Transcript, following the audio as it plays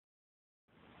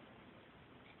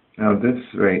Now this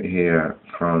right here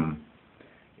from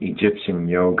Egyptian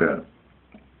yoga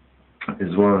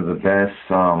is one of the best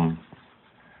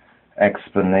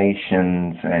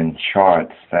explanations and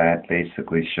charts that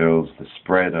basically shows the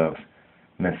spread of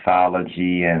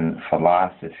mythology and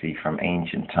philosophy from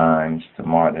ancient times to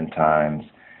modern times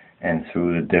and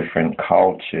through the different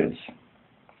cultures.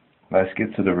 Let's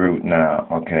get to the root now.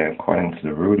 Okay, according to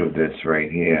the root of this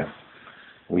right here,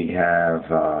 we have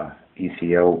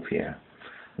Ethiopia.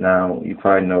 Now, you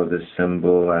probably know this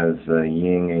symbol as a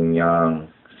yin and yang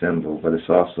symbol, but it's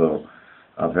also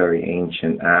a very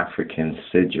ancient African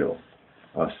sigil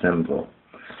or symbol.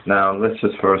 Now, let's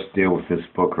just first deal with this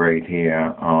book right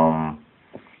here,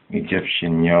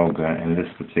 Egyptian Yoga, and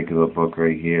this particular book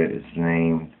right here is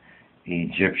named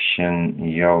Egyptian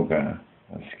Yoga.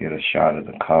 Let's get a shot of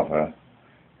the cover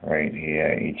right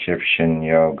here. Egyptian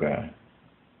Yoga.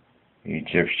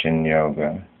 Egyptian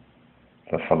Yoga.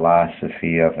 The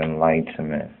Philosophy of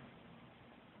Enlightenment.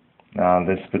 Now,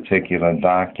 this particular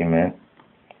document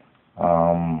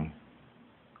by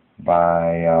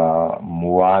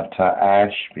Muata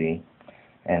Ashby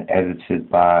and edited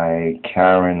by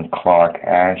Karen Clark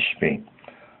Ashby.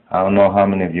 I don't know how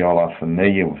many of y'all are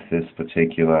familiar with this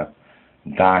particular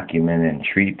document and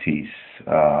treatise,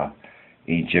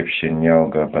 Egyptian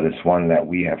Yoga, but it's one that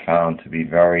we have found to be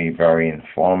very, very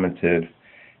informative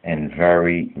and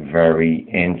very, very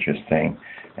interesting.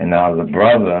 And now the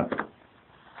brother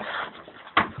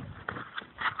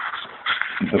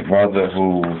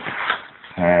who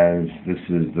has, this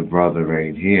is the brother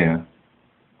right here,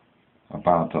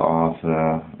 about the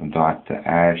author, Dr.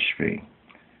 Ashby.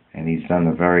 And he's done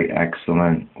a very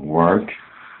excellent work,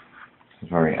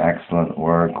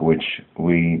 which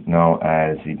we know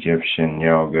as Egyptian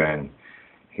Yoga. And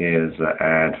here's an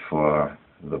ad for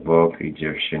the book,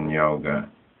 Egyptian Yoga.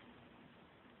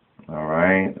 All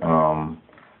right.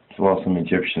 As well as some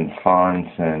Egyptian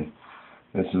fonts, and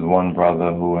this is one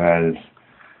brother who has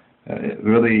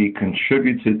really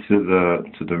contributed to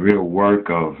the real work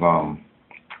of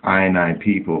I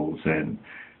peoples and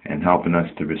helping us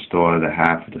to restore the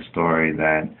half of the story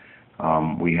that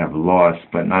we have lost,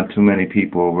 but not too many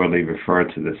people really refer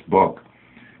to this book.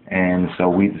 And so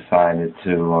we decided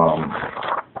to,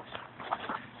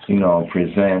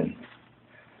 present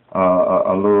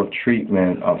a little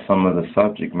treatment of some of the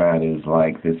subject matters,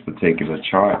 like this particular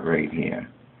chart right here,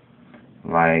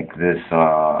 like this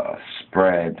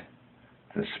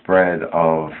the spread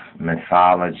of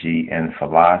mythology and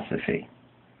philosophy.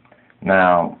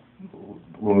 Now,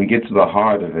 when we get to the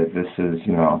heart of it, this is,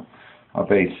 a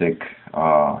basic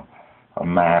a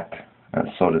map,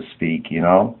 so to speak,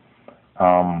 and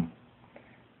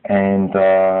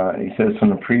he says from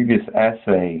the previous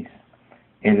essays,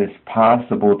 it is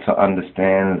possible to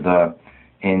understand the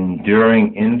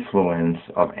enduring influence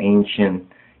of ancient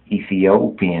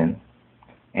Ethiopian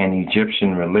and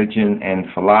Egyptian religion and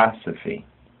philosophy.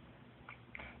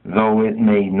 Though it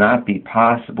may not be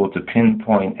possible to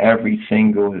pinpoint every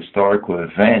single historical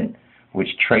event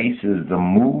which traces the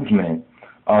movement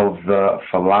of the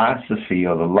philosophy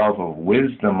or the love of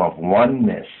wisdom of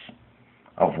oneness.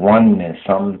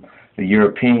 The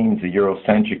Europeans, the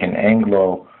Eurocentric and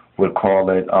Anglo would call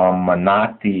it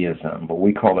monotheism, but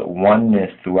we call it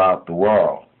oneness throughout the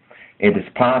world. It is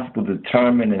possible to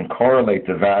determine and correlate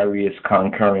the various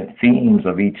concurrent themes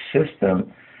of each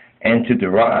system and to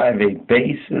derive a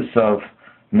basis of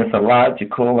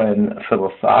mythological and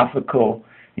philosophical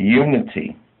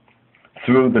unity.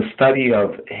 Through the study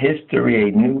of history,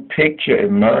 a new picture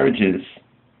emerges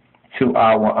to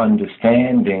our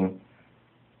understanding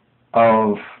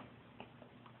of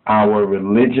our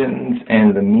religions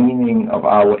and the meaning of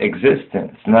our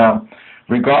existence. Now,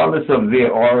 regardless of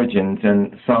their origins,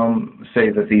 and some say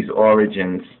that these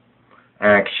origins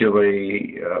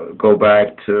actually go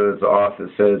back to, the author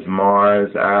says,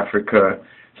 Mars, Africa,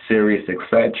 Sirius,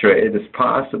 etc., it is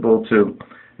possible to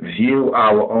view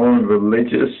our own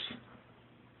religious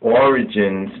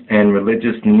origins and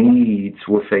religious needs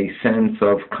with a sense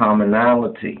of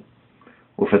commonality,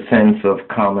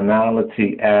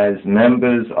 as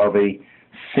members of a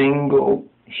single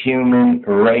human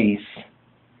race,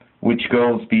 which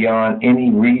goes beyond any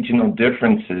regional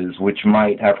differences which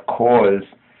might have caused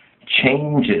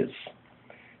changes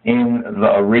in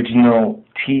the original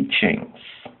teachings.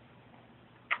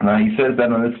 Now he says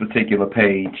that on this particular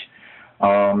page,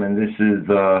 and this is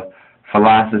the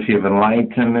Philosophy of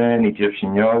Enlightenment,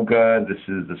 Egyptian Yoga. This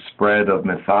is the spread of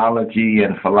mythology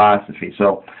and philosophy.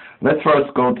 So let's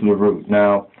first go to the root.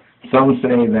 Now, some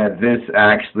say that this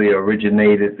actually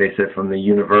originated, they said, from the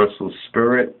universal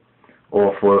spirit,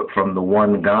 or from the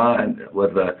one God,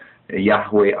 whether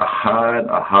Yahweh Ahad,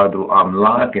 Ahadu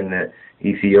Amlak in the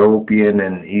Ethiopian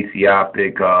and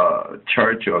Ethiopic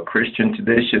church or Christian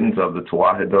traditions of the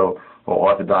Tewahedo or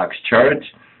Orthodox Church,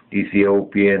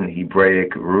 Ethiopian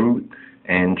Hebraic root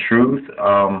and truth.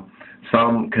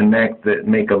 Some connect that,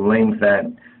 make a link that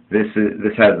this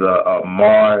has a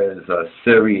Mars, a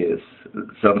Sirius,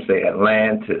 some say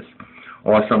Atlantis,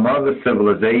 or some other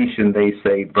civilization they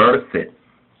say birthed it.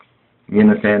 You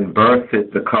understand? Birthed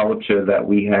it, the culture that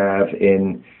we have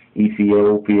in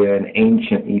Ethiopia and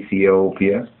ancient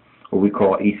Ethiopia, what we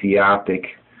call Ethiopic,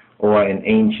 or in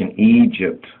ancient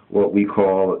Egypt, what we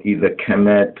call either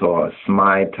Kemet or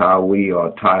Smaitawi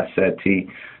or Tarseti,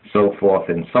 so forth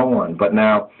and so on. But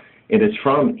now, it is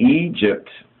from Egypt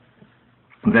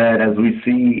that, as we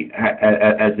see,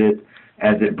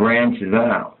 as it branches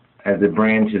out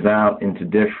into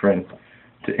different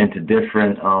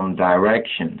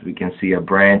directions, we can see a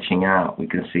branching out. We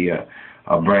can see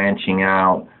a branching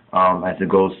out as it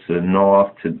goes to the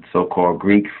north to so-called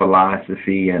Greek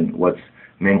philosophy and what's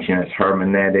mentioned as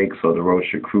hermeneutics, or the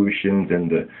Rosicrucians and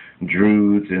the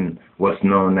Druids and what's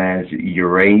known as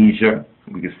Eurasia.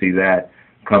 We can see that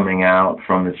coming out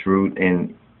from its root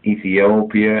in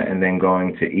Ethiopia and then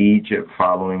going to Egypt,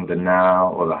 following the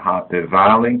Nile or the Hapit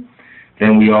Valley.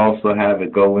 Then we also have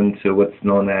it go into what's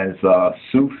known as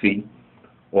Sufi,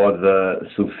 or the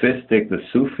Sufistic, the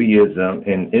Sufism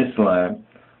in Islam,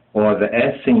 or the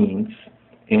Essenes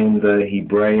in the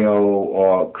Hebreo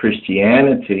or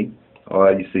Christianity,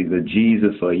 or you see the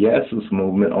Jesus or YHWH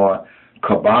movement, or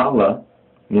Kabbalah,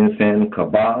 you understand,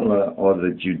 Kabbalah, or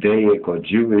the Judaic or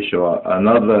Jewish, or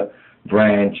another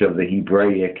branch of the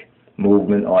Hebraic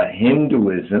movement, or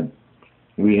Hinduism.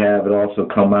 We have it also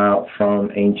come out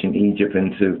from ancient Egypt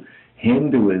into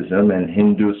Hinduism, and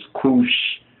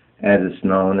HindusKush, as it's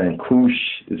known, and Kush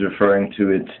is referring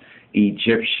to its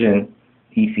Egyptian,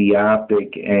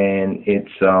 Ethiopic, and its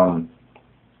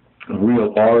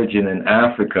real origin in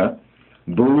Africa.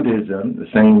 Buddhism, the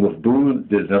same with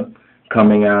Buddhism,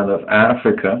 coming out of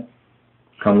Africa,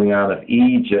 coming out of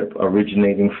Egypt,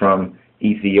 originating from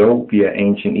Ethiopia,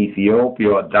 ancient Ethiopia,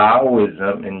 or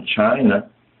Taoism in China.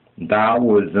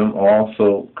 Taoism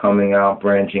also coming out,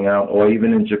 branching out, or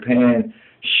even in Japan,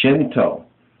 Shinto,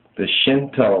 the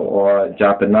Shinto or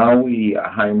Japanawi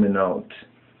Hymenot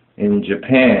in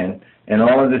Japan, and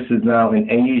all of this is now in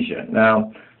Asia.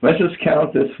 Now, let's just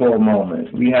count this for a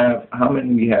moment. We have, how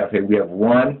many we have here? We have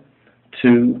 1,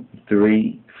 2,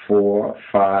 3, 4,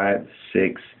 5,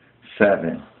 6,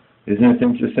 7. Isn't this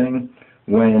interesting?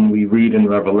 When we read in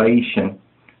Revelation,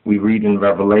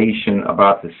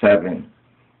 about the 7.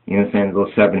 You understand,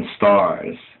 those 7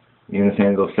 stars. You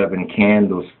understand, those 7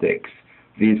 candlesticks.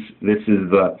 This is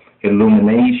the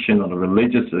illumination, or the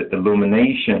religious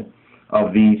illumination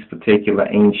of these particular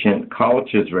ancient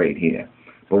cultures right here.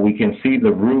 But we can see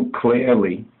the root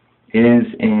clearly is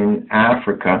in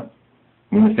Africa,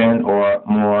 you understand, or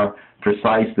more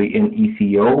precisely in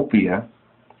Ethiopia,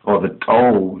 or the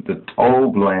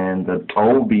Tob land, the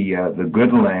Tobia, the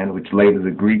good land, which later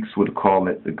the Greeks would call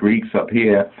it. The Greeks up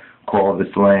here call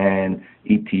this land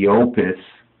Ethiopis,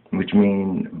 which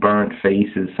mean burnt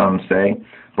faces, some say.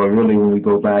 But really, when we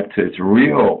go back to its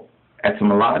real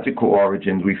etymological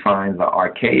origins, we find the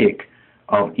archaic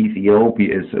of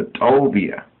Ethiopia is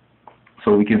Ethiopia.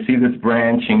 So we can see this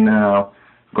branching now,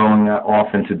 going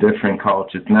off into different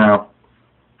cultures. Now,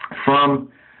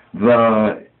 from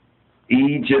the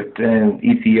Egypt and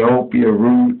Ethiopia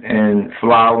root and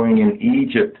flowering in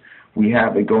Egypt, we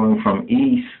have it going from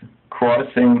east,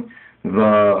 crossing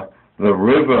the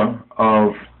river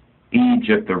of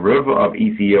Egypt, the river of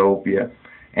Ethiopia,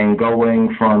 and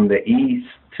going from the east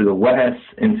to the west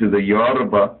into the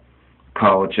Yoruba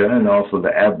culture, and also the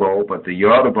Ebo, but the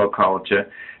Yoruba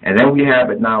culture. And then we have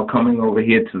it now coming over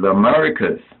here to the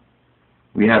Americas.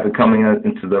 We have it coming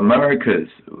into the Americas,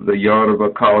 the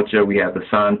Yoruba culture. We have the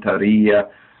Santeria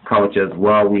culture as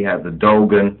well. We have the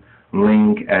Dogon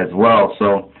link as well.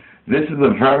 So this is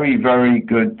a very, very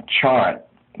good chart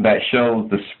that shows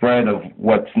the spread of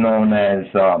what's known as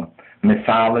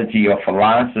mythology or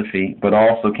philosophy, but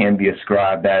also can be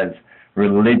ascribed as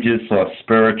religious or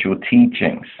spiritual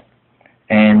teachings.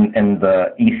 And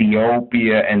the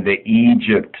Ethiopia and the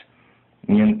Egypt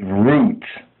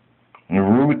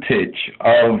rootage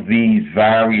of these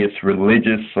various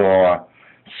religious or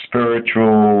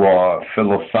spiritual or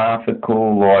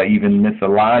philosophical or even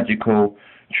mythological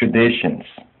traditions.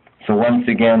 So once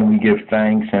again, we give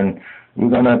thanks, and we're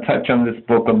going to touch on this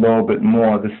book a little bit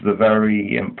more. This is a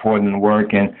very important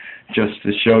work, and just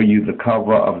to show you the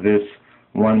cover of this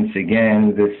once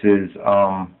again, this is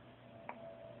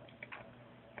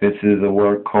This is a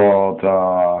work called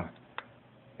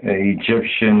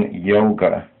Egyptian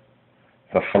Yoga,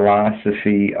 the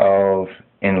Philosophy of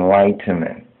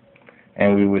Enlightenment.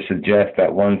 And we would suggest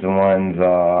that ones and ones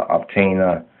obtain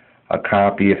a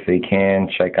copy if they can.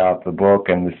 Check out the book,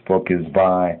 and this book is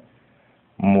by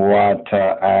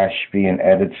Muata Ashby and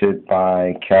edited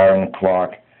by Karen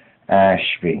Clark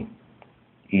Ashby.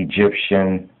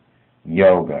 Egyptian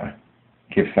Yoga.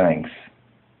 Give thanks.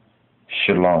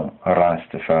 Shalom,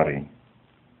 Rastafari.